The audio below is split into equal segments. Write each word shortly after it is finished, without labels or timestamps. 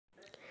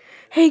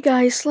Hey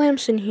guys,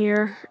 Slamson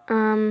here,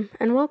 and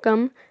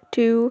welcome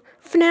to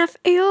Fnaf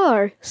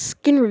AR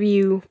Skin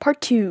Review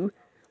Part 2,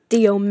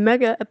 the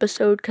Omega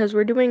episode, because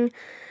we're doing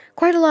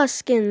quite a lot of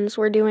skins.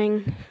 We're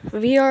doing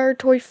VR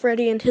Toy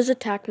Freddy and his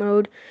attack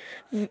mode,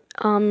 what's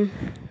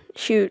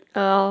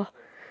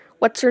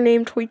her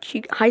name, Toy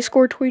Chica, High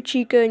Score Toy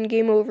Chica, and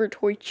Game Over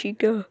Toy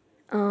Chica,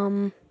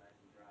 and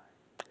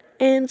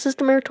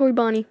System Air Toy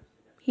Bonnie.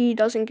 He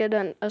doesn't get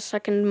a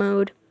second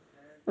mode.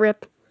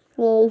 Rip.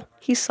 Lol,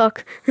 he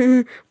suck.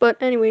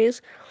 But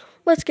anyways,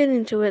 let's get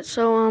into it.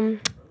 So,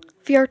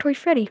 VR Toy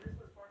Freddy.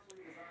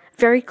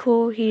 Very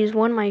cool. He's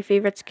one of my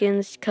favorite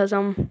skins because,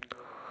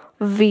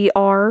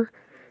 VR.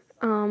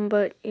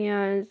 But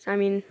yeah, I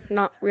mean,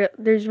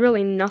 there's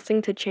really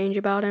nothing to change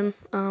about him.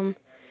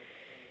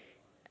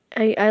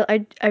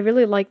 I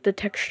really like the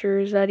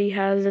textures that he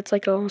has. It's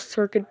like a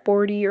circuit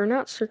boardy, or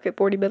not circuit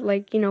boardy, but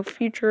like,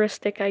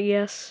 futuristic, I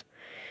guess.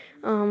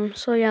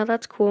 So yeah,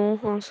 that's cool.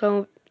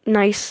 Also,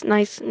 nice,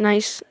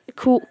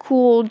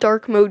 cool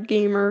dark mode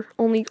gamer.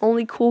 Only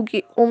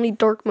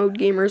dark mode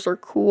gamers are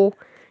cool.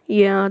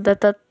 Yeah,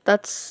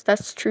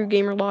 that's true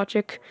gamer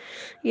logic.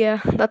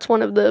 Yeah, that's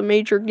one of the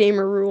major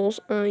gamer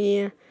rules.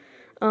 Yeah.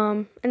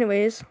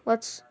 Anyways,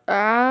 let's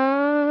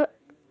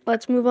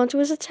move on to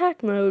his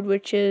attack mode,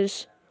 which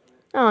is,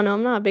 I don't know,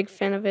 I'm not a big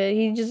fan of it.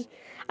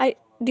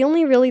 The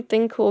only really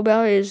thing cool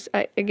about it is,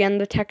 again,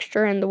 the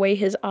texture and the way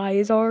his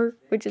eyes are,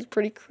 which is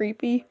pretty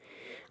creepy.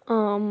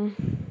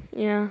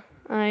 Yeah,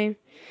 I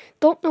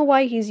don't know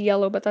why he's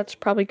yellow, but that's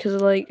probably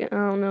because, like, I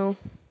don't know.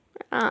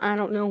 I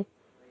don't know.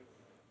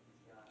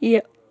 Yeah,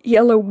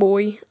 yellow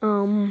boy.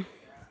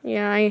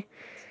 Yeah,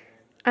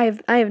 I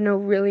have no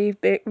really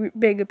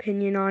big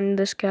opinion on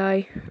this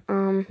guy.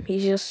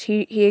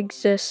 He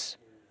exists.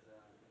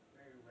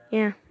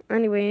 Yeah.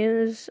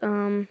 Anyways,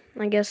 I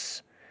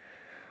guess.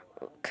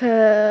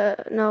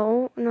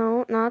 No,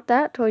 not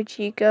that Toy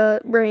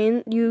Chica.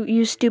 Brain,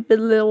 you stupid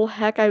little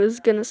heck. I was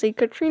gonna say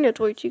Katrina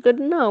Toy Chica.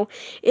 No,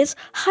 it's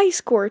High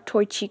Score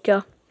Toy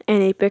Chica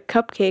and 8-Bit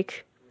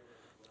Cupcake.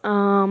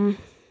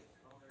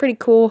 Pretty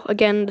cool.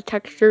 Again, the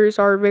textures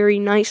are very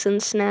nice and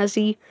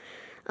snazzy.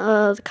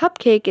 The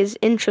cupcake is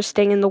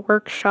interesting in the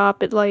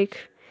workshop. It's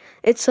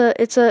on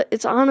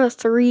a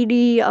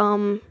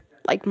 3D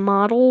like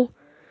model,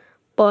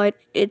 but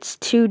it's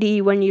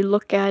 2D when you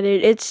look at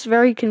it. It's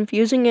very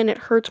confusing and it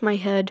hurts my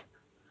head.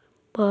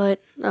 But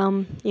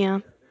yeah.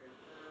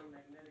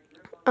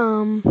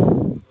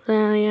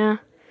 Yeah.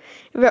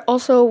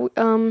 Also,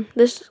 I'm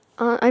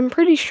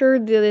pretty sure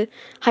the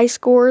high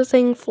score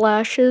thing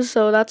flashes,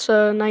 so that's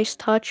a nice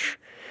touch.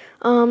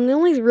 The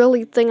only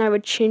really thing I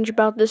would change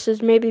about this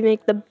is maybe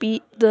make the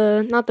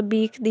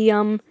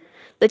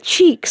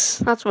cheeks,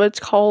 that's what it's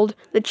called,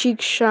 the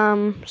cheeks,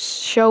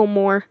 show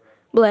more.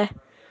 Bleh.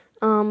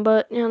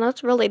 But yeah,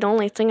 that's really the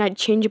only thing I'd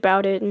change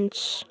about it, and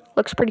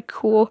looks pretty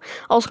cool.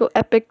 Also,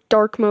 epic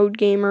dark mode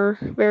gamer,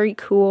 very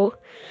cool.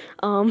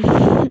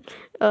 Yeah,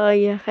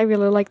 I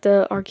really like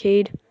the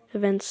arcade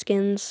event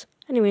skins.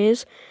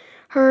 Anyways,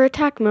 her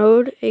attack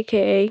mode,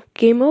 aka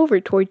Game Over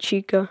Toy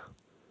Chica.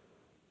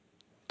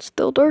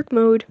 Still dark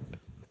mode,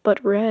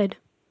 but red.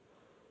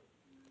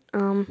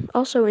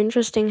 Also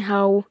interesting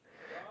how,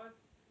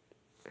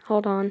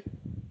 hold on.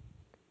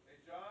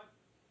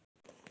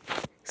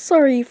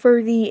 Sorry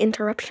for the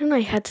interruption, I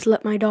had to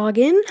let my dog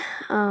in.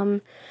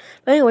 But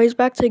anyways,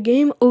 back to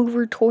Game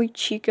Over Toy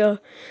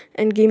Chica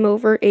and Game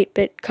Over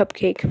 8-Bit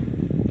Cupcake.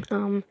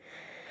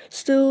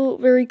 Still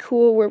very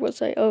cool. Where was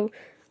I? Oh,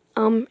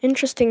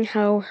 interesting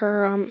how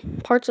her,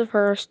 parts of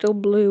her are still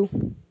blue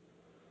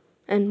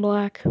and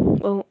black.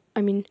 Well,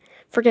 I mean,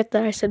 forget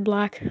that I said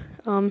black.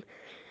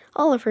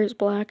 All of her is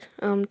black.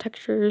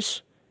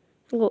 Texture's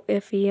a little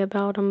iffy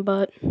about them,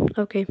 but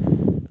okay.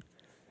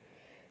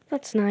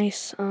 That's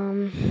nice.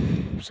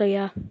 So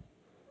yeah.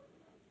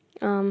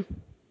 I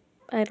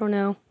don't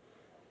know.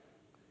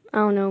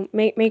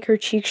 Make her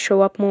cheeks show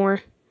up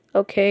more.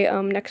 Okay,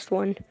 next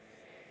one.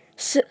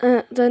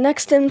 The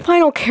next and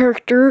final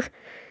character,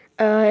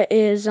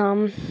 is,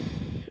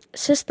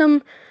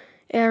 System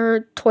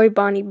Air Toy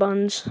Bonnie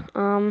Buns.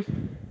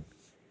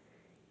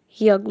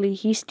 He ugly,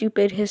 he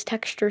stupid, his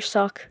textures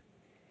suck.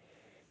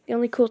 The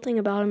only cool thing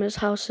about him is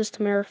how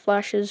System Air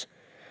flashes,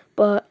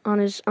 but on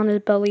his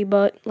belly,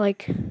 but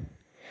like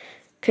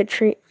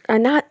Katrina,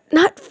 not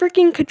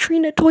freaking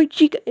Katrina Toy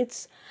Chica.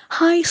 It's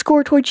High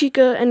Score Toy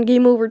Chica and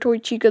Game Over Toy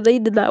Chica. They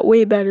did that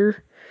way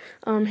better.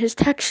 His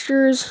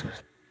textures,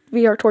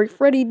 VR Toy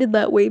Freddy did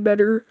that way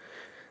better.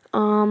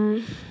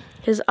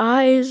 His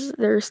eyes,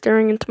 they're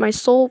staring into my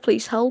soul.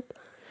 Please help.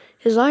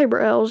 His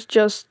eyebrows,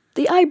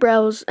 the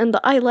eyebrows and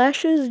the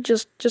eyelashes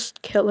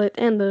just kill it,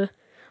 and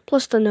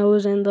plus the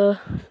nose and the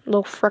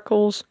little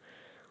freckles.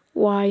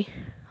 Why?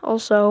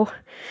 Also,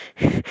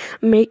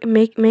 make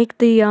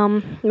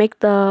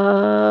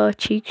the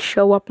cheeks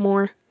show up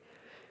more,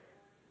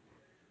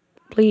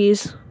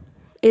 please.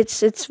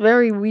 It's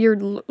very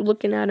weird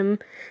looking at him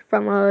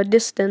from a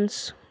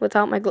distance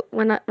without my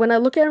when I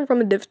look at him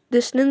from a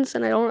distance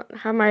and I don't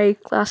have my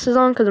glasses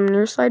on because I'm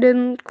nearsighted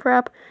and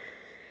crap.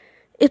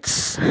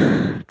 It's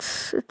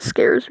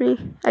scares me.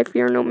 I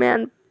fear no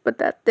man, but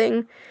that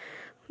thing,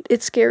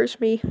 it scares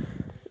me.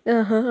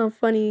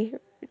 Funny.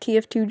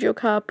 TF2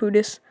 joke, ha,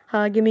 Pootis,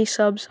 ha, give me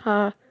subs,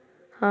 ha,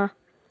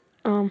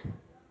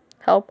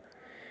 help.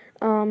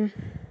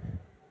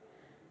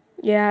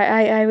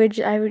 Yeah,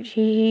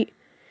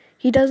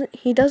 he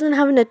doesn't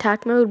have an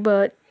attack mode,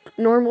 but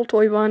normal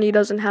Toy Bonnie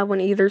doesn't have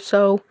one either,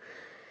 so,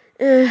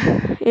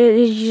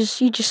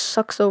 he just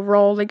sucks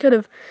overall. They could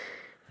have,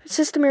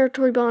 System Error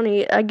Toy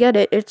Bonnie, I get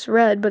it, it's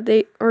red, but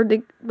they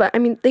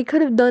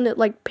could have done it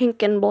like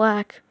pink and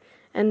black,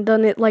 and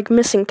done it like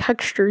missing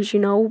textures,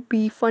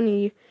 be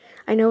funny.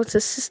 I know it's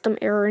a system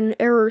error, and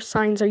error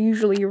signs are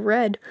usually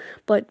red,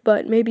 but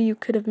maybe you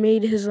could have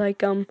made his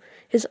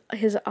his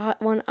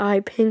one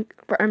eye pink,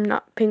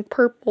 not pink,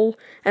 purple,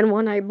 and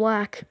one eye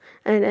black,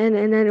 and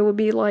then it would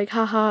be like,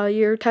 haha,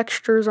 your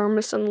textures are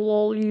missing,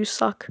 lol, you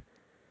suck.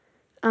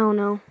 I don't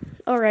know.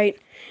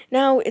 Alright,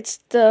 now it's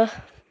the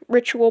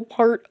ritual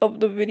part of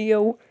the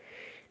video.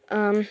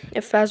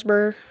 If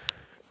AAA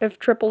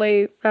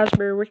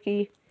Fazbear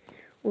Wiki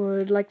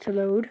would like to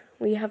load,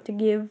 we have to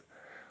give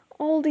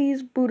all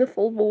these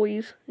beautiful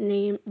boys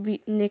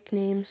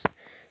nicknames.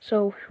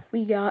 So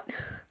we got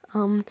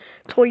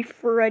Toy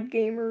Fred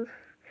Gamer,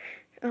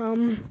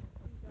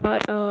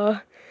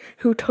 got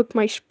Who Took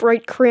My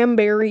Sprite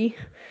Cranberry,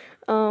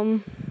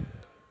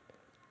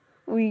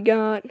 we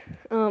got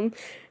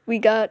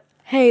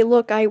Hey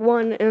look, I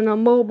won in a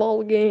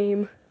mobile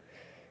game.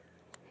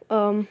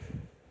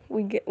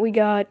 We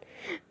got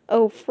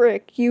Oh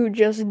frick, you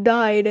just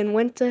died and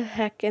went to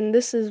heck, and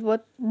this is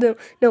what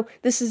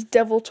this is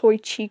Devil Toy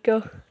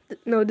Chica.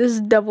 No, this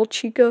is Devil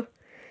Chica.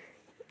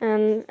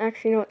 And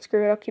actually, no,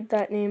 screw it, I'll keep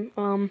that name.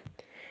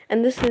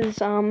 And this is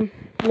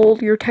lol,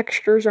 your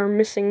textures are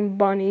missing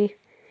bunny.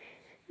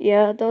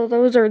 Yeah,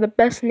 those are the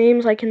best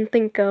names I can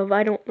think of.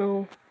 I don't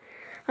know.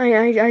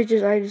 I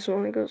just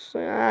want to go.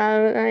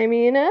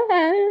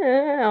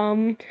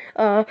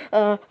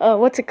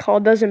 What's it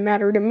called? Doesn't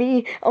matter to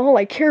me. All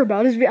I care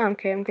about is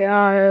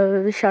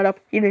okay. Shut up.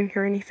 You didn't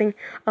hear anything.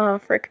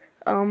 Frick.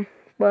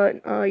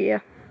 Yeah.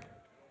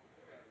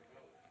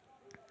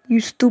 You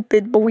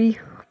stupid boy.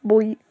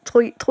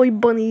 Toy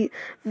Bunny.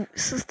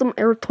 System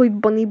Error Toy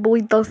Bunny boy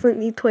doesn't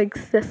need to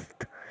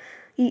exist.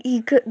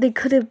 They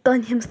could have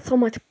done him so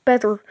much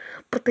better,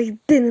 but they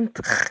didn't.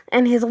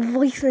 And his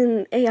voice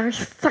in AR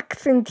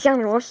sucks in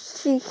general.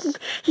 He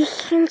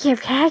shouldn't have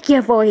had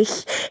your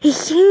voice. He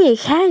shouldn't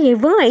have had your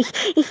voice.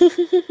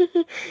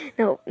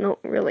 No,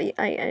 really.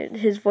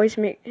 His voice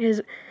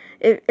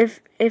if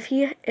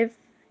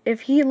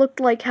he looked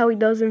like how he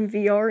does in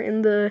VR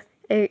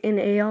in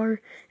AR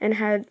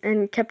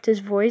and kept his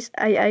voice,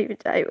 I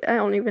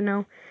don't even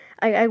know.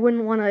 I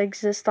wouldn't want to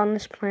exist on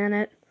this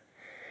planet.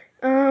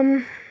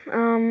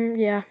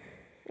 Yeah.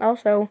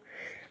 Also,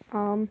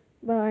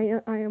 but I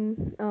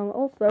am,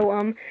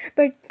 also,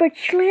 but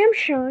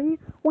Slamshine,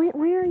 why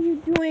are you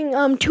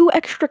doing, 2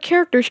 extra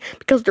characters?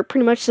 Because they're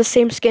pretty much the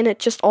same skin, it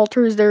just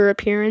alters their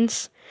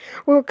appearance.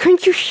 Well,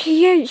 couldn't you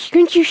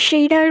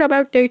say that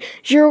about the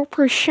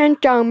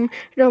 0%, the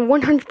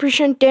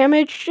 100%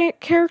 damage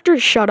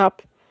characters? Shut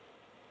up.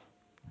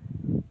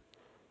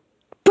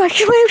 But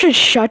Slamshine,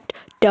 shut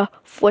the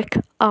flick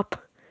up.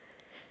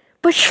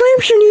 But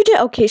Slamshine, you did.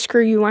 Okay,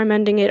 screw you. I'm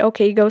ending it.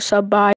 Okay, go sub. Bye.